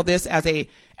 Tony, you know this as a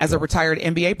retired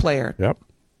NBA player. Yep.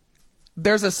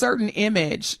 There's a certain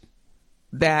image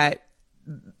that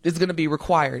is going to be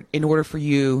required in order for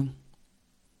you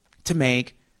to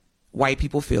make white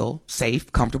people feel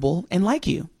safe, comfortable, and like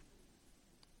you.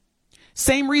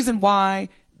 Same reason why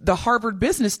the Harvard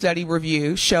Business Study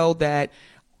review showed that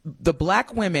the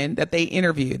black women that they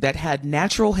interviewed that had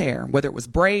natural hair, whether it was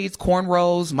braids,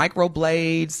 cornrows,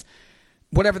 microblades,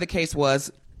 whatever the case was,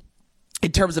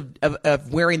 in terms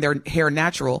of wearing their hair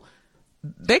natural,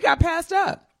 they got passed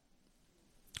up.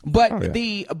 But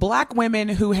the black women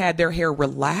who had their hair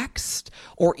relaxed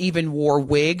or even wore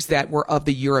wigs that were of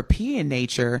the European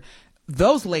nature,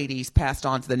 those ladies passed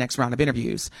on to the next round of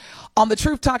interviews. On the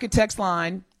Truth Talking text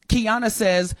line, Kiana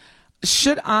says,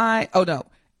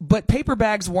 but paper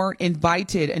bags weren't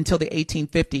invited until the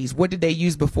 1850s. What did they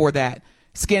use before that?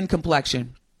 Skin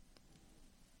complexion.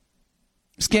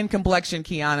 Skin complexion,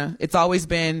 Kiana. It's always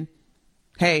been,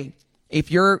 hey,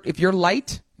 if you're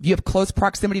light, if you have close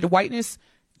proximity to whiteness,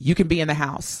 you can be in the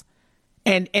house.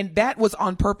 And that was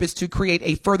on purpose to create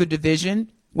a further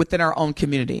division within our own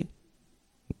community.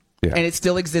 Yeah. And it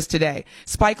still exists today.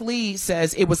 Spike Lee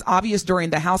says it was obvious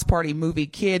during the house party movie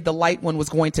Kid, the light one was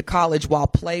going to college while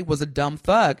Play was a dumb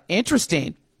thug.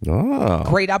 Interesting. Oh.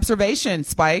 Great observation,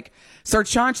 Spike. Sir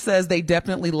Chonch says they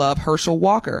definitely love Herschel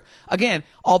Walker. Again,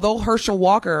 although Herschel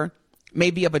Walker may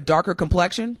be of a darker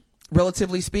complexion,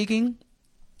 relatively speaking,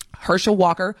 Herschel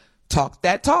Walker talked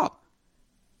that talk.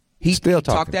 He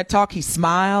talked that talk. He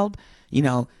smiled, you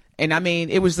know, and I mean,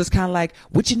 it was just kind of like,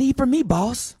 what you need from me,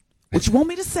 boss? What you want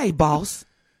me to say, boss?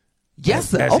 Yes,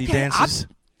 sir. As he dances.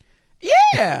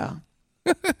 Yeah.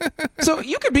 So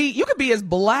you could be as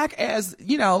black as,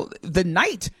 you know, the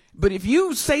night, but if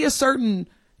you say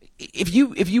if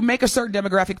you make a certain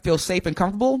demographic feel safe and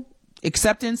comfortable,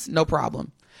 acceptance, no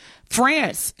problem.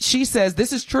 France, she says,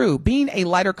 this is true. Being a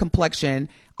lighter complexion,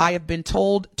 I have been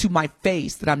told to my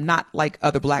face that I'm not like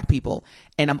other black people,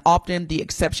 and I'm often the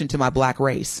exception to my black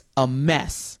race. A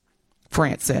mess,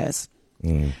 France says.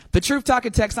 The Truth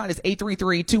Talking text line is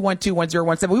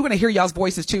 833-212-1017. We want to hear y'all's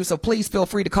voices too, so please feel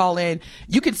free to call in.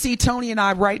 You can see Tony and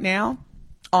I right now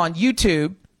on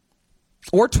YouTube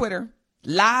or Twitter,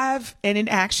 live and in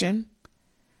action.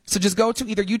 So just go to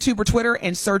either YouTube or Twitter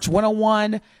and search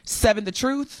 101.7 The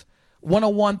Truth,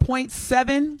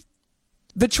 101.7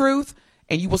 The Truth,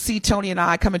 and you will see Tony and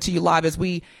I coming to you live as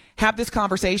we have this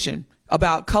conversation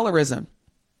about colorism.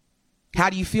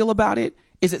 How do you feel about it?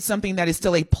 Is it something that is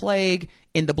still a plague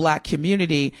in the black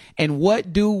community? And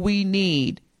what do we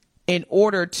need in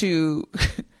order to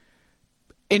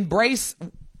embrace,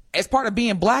 as part of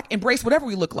being black, embrace whatever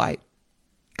we look like?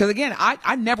 Because again,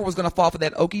 I never was going to fall for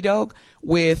that okie doke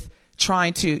with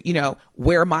trying to, you know,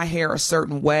 wear my hair a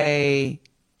certain way.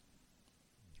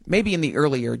 Maybe in the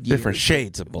earlier years. Different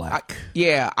shades of black.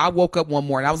 I woke up one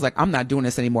morning. I was like, I'm not doing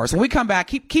this anymore. So when we come back,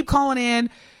 keep calling in,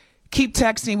 keep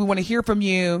texting. We want to hear from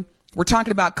you. We're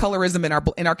talking about colorism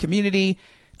in our community.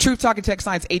 Truth Talking text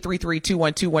lines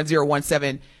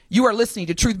 833-212-1017. You are listening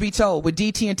to Truth Be Told with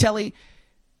DT and Telly.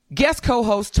 Guest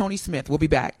co-host Tony Smith. We'll be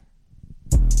back.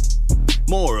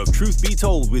 More of Truth Be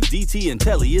Told with DT and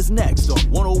Telly is next on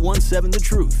 1017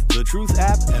 The Truth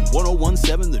app, and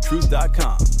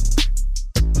 1017thetruth.com.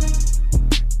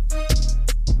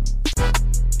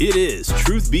 It is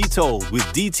Truth Be Told with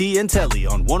DT and Telly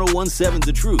on 1017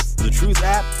 The Truth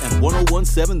app, and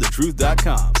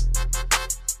 1017thetruth.com.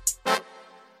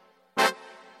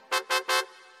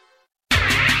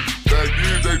 Back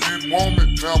then they didn't want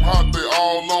me, now I'm hot, they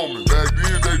all on me. Back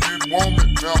then they didn't want me,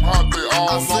 now I'm hot, they all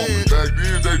on me. Back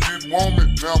then they didn't want me,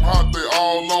 now I'm hot, they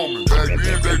all on me. Back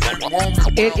then they didn't want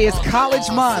me. It is College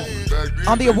Month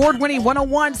on the award-winning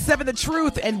 1017 The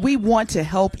Truth, and we want to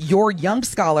help your young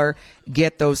scholar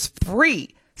get those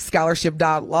free scholarship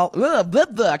dollars.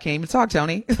 I can't even talk,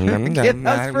 Tony. Get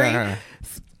those free.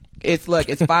 It's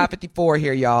 5:54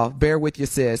 here, y'all. Bear with you,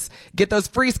 sis. Get those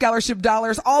free scholarship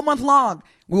dollars all month long.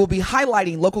 We will be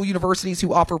highlighting local universities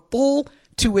who offer full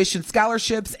tuition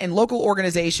scholarships and local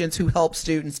organizations who help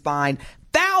students find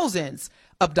thousands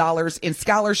of dollars in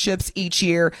scholarships each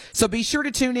year. So be sure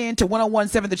to tune in to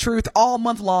 101.7 The Truth all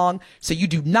month long so you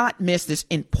do not miss this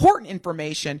important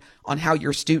information on how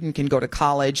your student can go to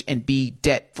college and be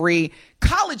debt-free.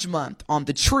 College Month on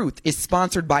The Truth is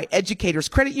sponsored by Educators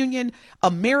Credit Union,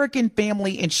 American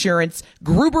Family Insurance,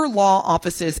 Gruber Law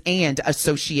Offices, and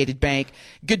Associated Bank.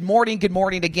 Good morning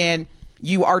again.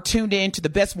 You are tuned in to the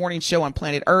best morning show on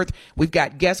planet Earth. We've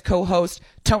got guest co-host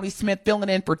Tony Smith filling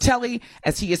in for Telly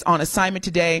as he is on assignment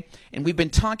today. And we've been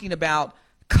talking about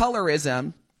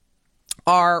colorism.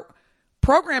 Our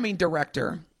programming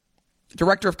director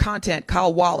of content,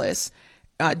 Kyle Wallace,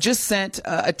 just sent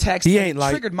a text that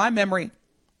triggered my memory.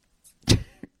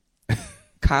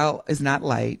 Kyle is not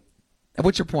light.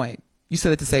 What's your point? You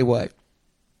said it to say what?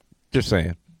 Just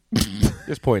saying.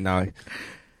 Just pointing out.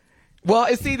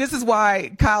 Well, see, this is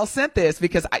why Kyle sent this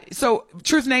because so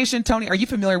Truth Nation, Tony, are you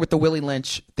familiar with the Willie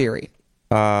Lynch theory?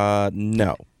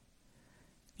 No.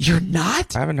 You're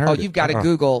not? I haven't heard. Oh, you've got to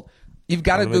Google. You've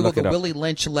got to Google the Willie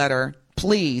Lynch letter,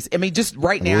 please. I mean, just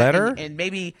right now. Letter? And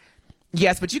maybe,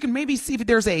 yes, but you can maybe see if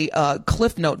there's a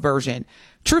Cliff Note version.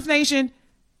 Truth Nation,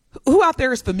 who out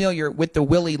there is familiar with the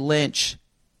Willie Lynch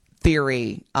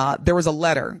theory? There was a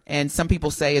letter, and some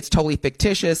people say it's totally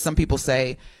fictitious. Some people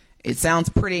say it sounds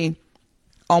pretty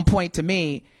on point to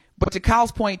me. But to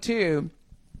Kyle's point, too,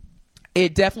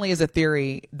 it definitely is a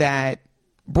theory that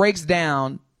breaks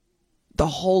down the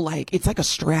whole, it's like a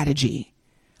strategy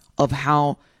of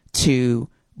how to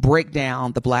break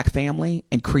down the black family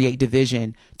and create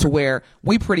division to where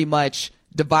we pretty much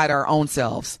divide our own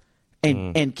selves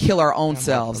and kill our own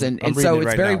selves. And so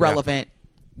it's very relevant.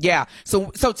 Yeah.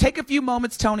 So take a few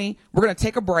moments, Tony. We're going to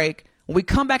take a break. When we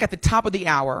come back at the top of the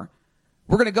hour,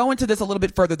 we're going to go into this a little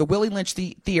bit further, the Willie Lynch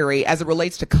theory as it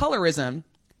relates to colorism,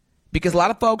 because a lot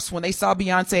of folks, when they saw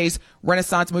Beyonce's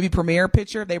Renaissance movie premiere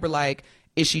picture, they were like,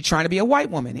 is she trying to be a white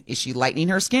woman? Is she lightening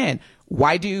her skin?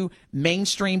 Why do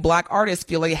mainstream black artists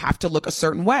feel they have to look a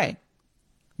certain way?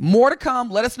 More to come.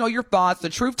 Let us know your thoughts. The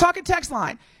Truth Talking text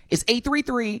line is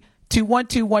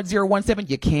 833-212-1017.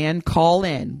 You can call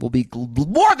in. We'll be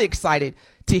more than excited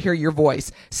to hear your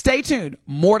voice. Stay tuned.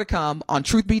 More to come on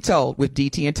Truth Be Told with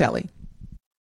DT and Telly.